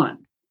that's one.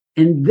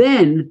 And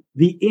then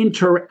the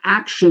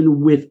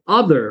interaction with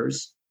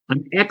others,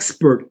 an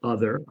expert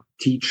other,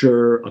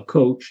 teacher, a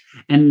coach,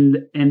 and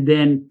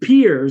then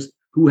peers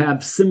who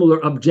have similar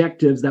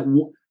objectives that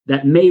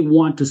may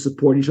want to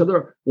support each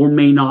other or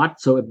may not.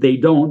 So if they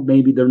don't,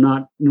 maybe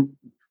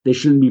they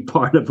shouldn't be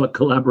part of a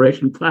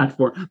collaboration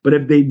platform. But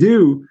if they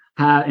do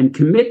and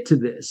commit to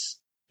this,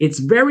 it's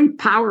very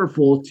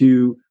powerful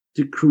to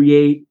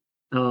create,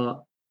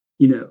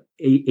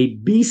 a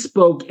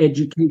bespoke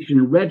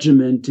education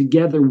regimen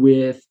together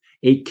with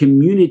a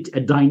community, a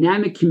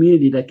dynamic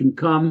community that can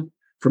come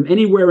from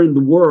anywhere in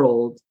the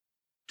world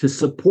to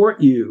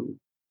support you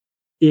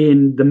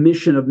in the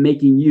mission of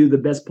making you the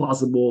best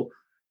possible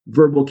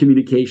verbal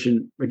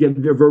communicator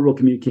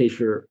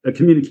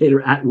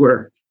at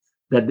work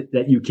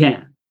that you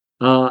can.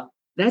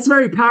 That's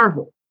very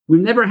powerful. We've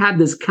never had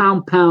this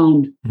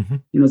compound,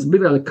 it's a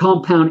bit like a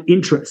compound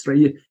interest,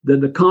 right?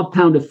 The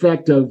compound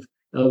effect of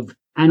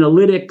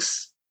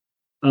analytics,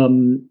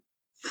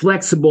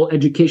 flexible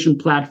education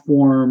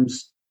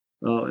platforms,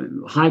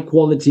 high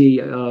quality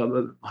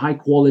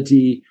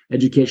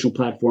educational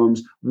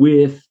platforms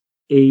with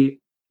a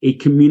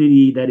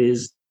community that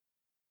is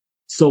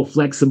so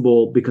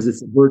flexible because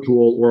it's a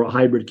virtual or a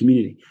hybrid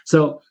community.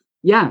 So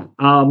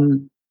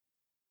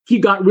he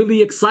got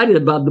really excited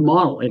about the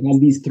model. It has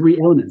these three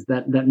elements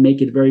that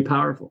make it very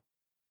powerful,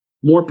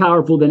 more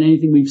powerful than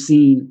anything we've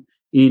seen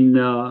in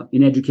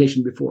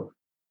education before.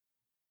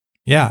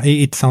 Yeah,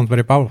 it sounds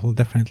very powerful,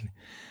 definitely.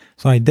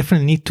 So I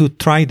definitely need to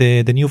try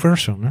the new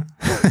version.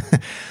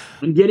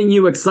 I'm getting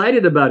you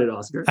excited about it,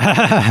 Oscar.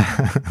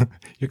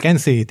 You can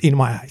see it in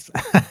my eyes.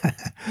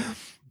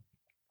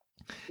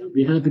 I'll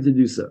be happy to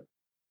do so.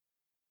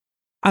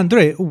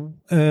 André,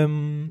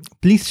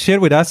 please share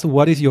with us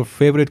what is your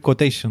favorite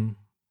quotation.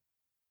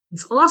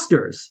 It's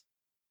Oscar's.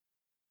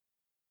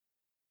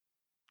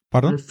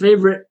 Pardon?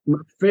 My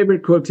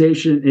favorite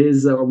quotation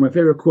is, or my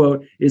favorite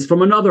quote is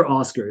from another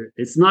Oscar.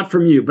 It's not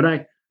from you, but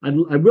I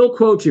will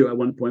quote you at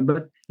one point.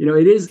 But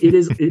it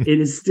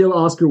is still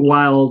Oscar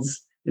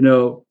Wilde's.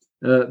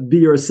 Be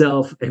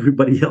yourself.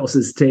 Everybody else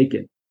is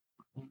taken.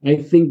 I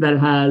think that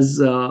has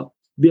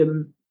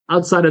been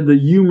outside of the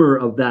humor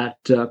of that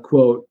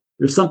quote.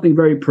 There's something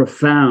very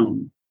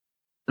profound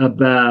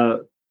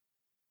about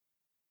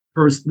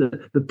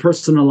the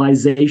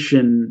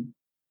personalization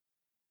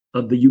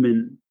of the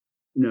human,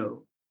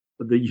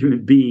 of the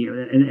human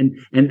being,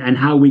 and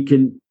how we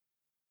can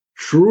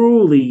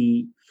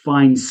truly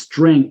find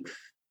strength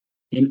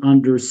in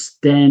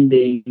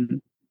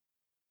understanding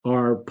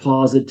our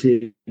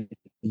positive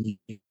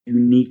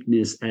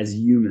uniqueness as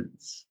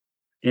humans.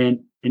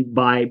 And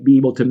by being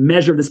able to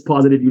measure this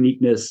positive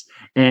uniqueness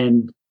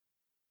and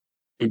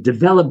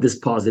develop this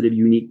positive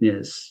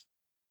uniqueness,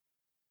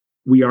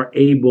 we are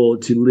able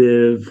to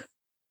live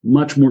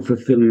much more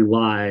fulfilling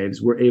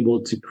lives. We're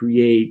able to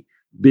create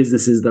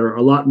businesses that are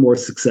a lot more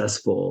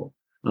successful,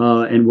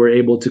 and we're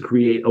able to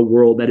create a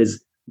world that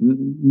is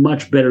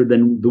much better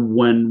than the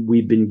one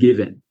we've been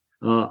given.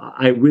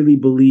 I really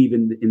believe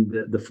in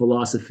the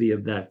philosophy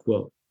of that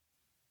quote.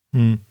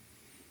 Mm.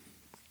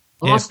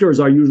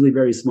 Oscars are usually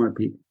very smart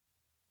people.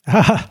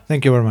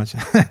 Thank you very much.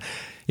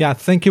 Yeah,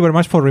 thank you very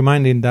much for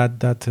reminding that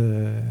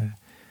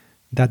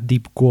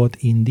deep quote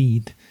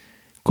indeed.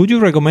 Could you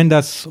recommend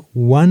us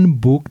one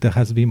book that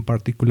has been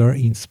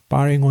particularly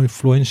inspiring or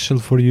influential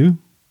for you?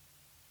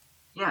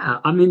 Yeah,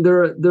 I mean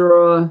there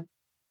are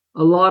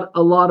a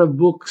lot of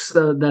books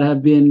that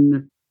have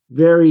been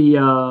very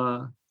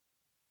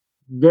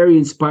very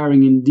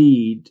inspiring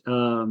indeed.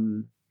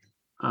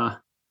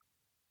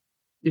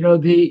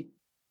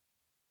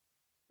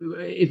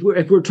 If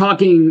we're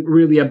talking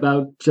really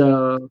about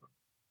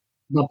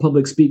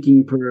public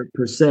speaking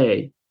per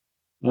se,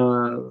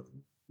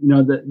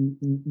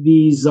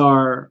 these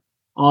are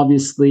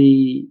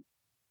obviously,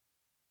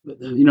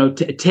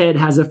 Ted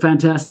has a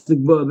fantastic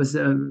book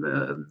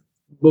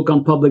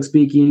on public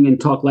speaking, and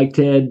Talk Like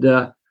Ted.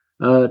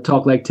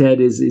 Talk Like Ted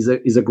is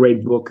a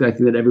great book. I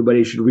think that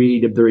everybody should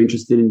read if they're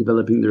interested in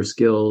developing their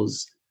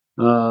skills.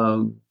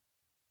 And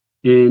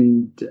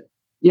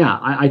yeah,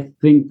 I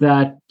think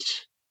that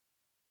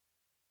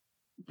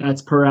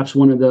that's perhaps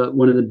one of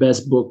the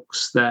best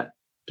books that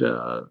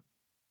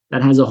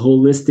has a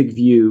holistic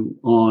view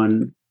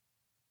on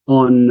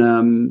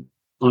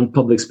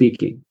public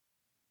speaking.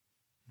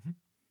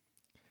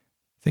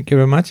 Thank you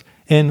very much.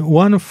 And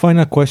one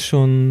final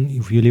question,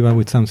 if you leave us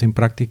with something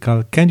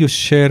practical, can you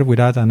share with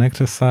us an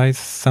exercise,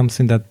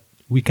 something that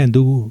we can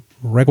do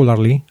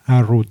regularly,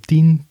 a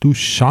routine to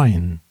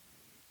shine?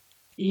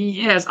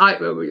 Yes, I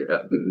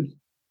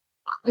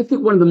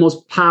think one of the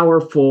most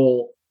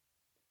powerful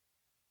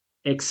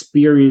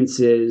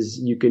experiences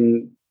you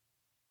can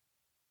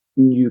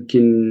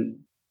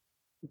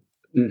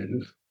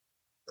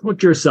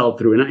put yourself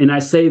through, and I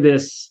say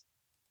this,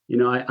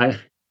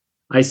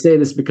 I say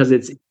this because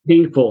it's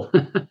painful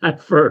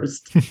at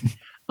first. It's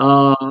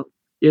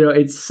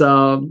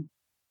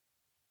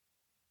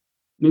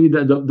maybe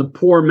the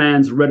poor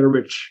man's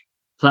rhetoric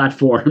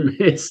platform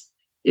is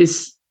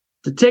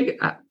to take,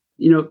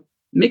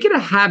 make it a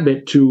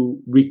habit to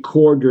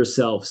record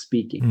yourself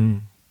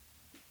speaking,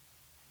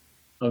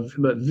 of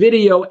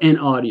video and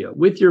audio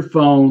with your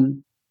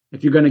phone.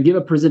 If you're going to give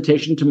a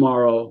presentation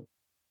tomorrow,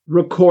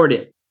 record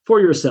it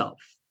for yourself,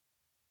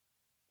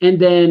 and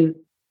then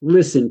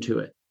listen to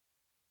it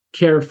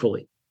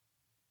carefully.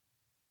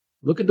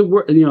 Look at the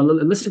word,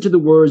 listen to the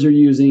words you're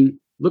using.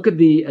 Look at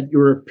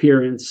your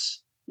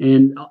appearance,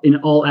 and in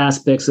all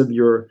aspects of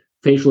your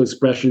facial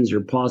expressions, your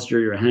posture,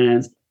 your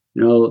hands.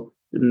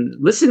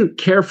 Listen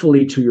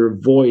carefully to your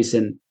voice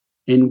and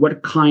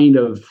what kind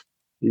of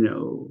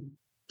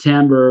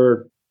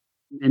timbre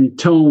and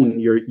tone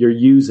you're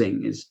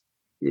using. Is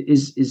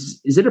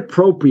it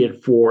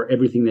appropriate for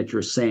everything that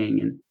you're saying?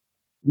 And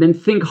then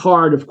think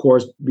hard, of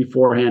course,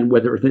 beforehand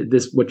whether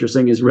what you're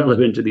saying is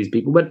relevant to these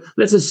people. But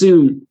let's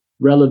assume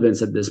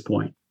relevance at this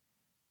point.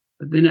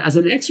 But then, as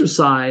an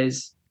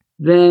exercise,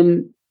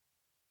 then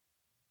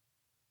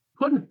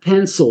put a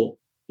pencil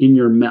in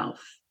your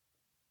mouth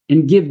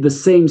and give the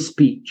same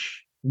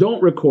speech.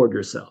 Don't record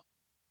yourself,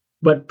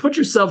 but put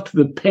yourself to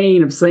the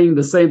pain of saying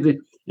the same thing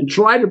and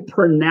try to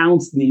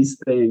pronounce these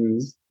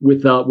things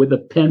with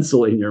a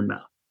pencil in your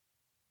mouth.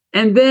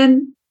 And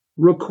then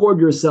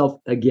record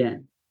yourself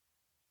again.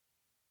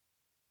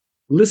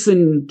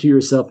 Listen to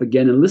yourself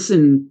again and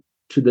listen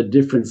to the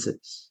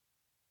differences.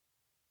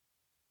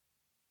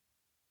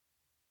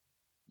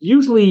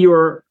 Usually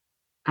you're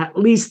at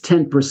least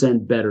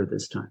 10% better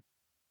this time.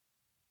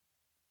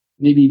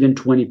 Maybe even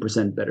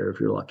 20% better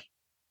if you're lucky.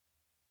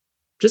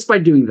 Just by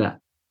doing that.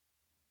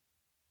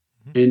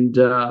 And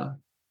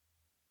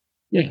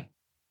yeah.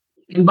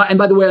 And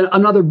by the way,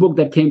 another book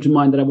that came to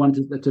mind that I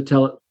wanted to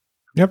talk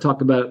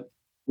about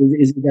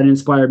that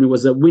inspired me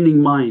was Winning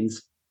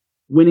Minds.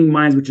 Winning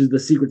Minds, which is the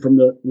secret from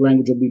the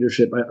language of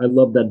leadership. I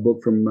love that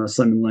book from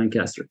Simon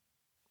Lancaster.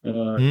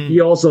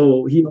 He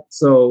also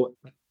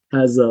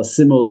has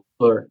similar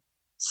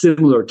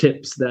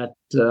tips that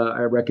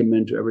I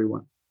recommend to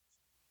everyone.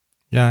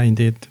 Yeah,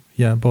 indeed.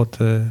 Yeah, both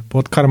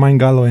Carmine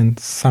Gallo and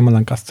Simon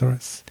Lancaster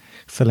is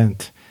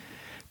excellent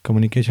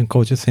communication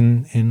coaches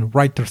and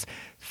writers.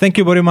 Thank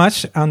you very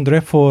much,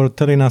 André, for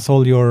telling us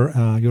all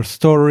your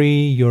story,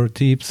 your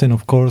tips, and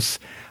of course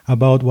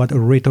about what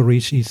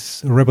rhetoric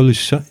is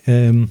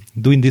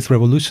doing this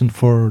revolution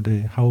for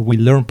how we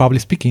learn public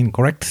speaking.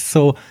 Correct.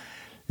 So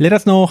let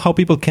us know how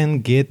people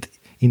can get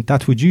in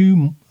touch with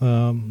you,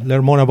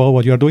 learn more about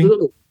what you are doing.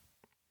 Absolutely.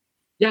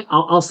 Yeah,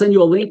 I'll send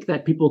you a link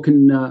that people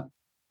can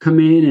come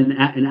in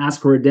and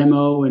ask for a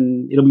demo,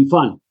 and it'll be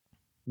fun.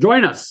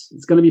 join us.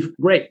 It's going to be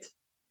great.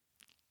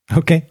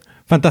 Okay,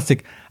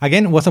 fantastic.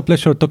 Again, it was a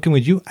pleasure talking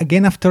with you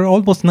again after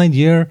almost 9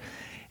 years,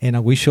 and I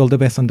wish you all the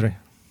best, André.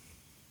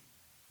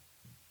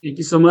 Thank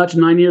you so much.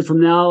 9 years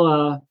from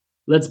now,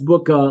 let's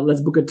book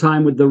a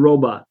time with the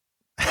robot.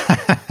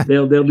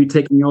 They'll be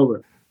taking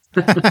over.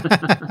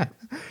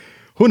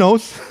 Who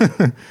knows?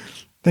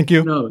 Thank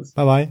you. Who knows?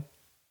 Bye-bye.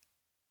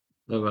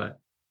 Bye-bye.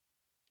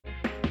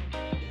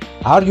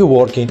 Are you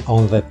working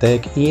on the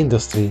tech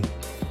industry?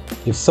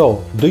 If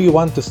so, do you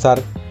want to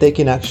start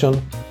taking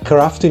action,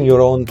 crafting your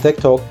own tech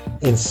talk,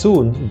 and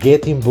soon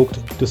getting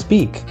booked to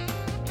speak?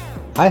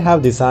 I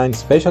have designed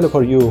specially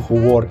for you who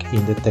work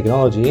in the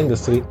technology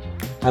industry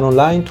an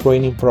online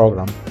training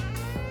program.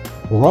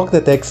 Rock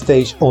the Tech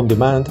Stage On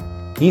Demand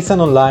is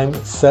an online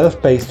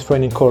self-paced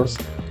training course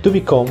to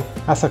become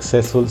a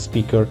successful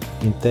speaker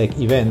in tech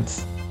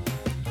events.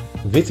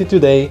 Visit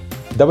today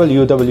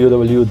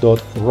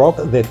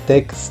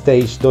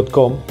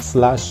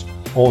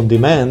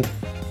www.rockthetechstage.com/on-demand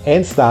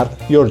and start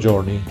your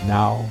journey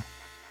now.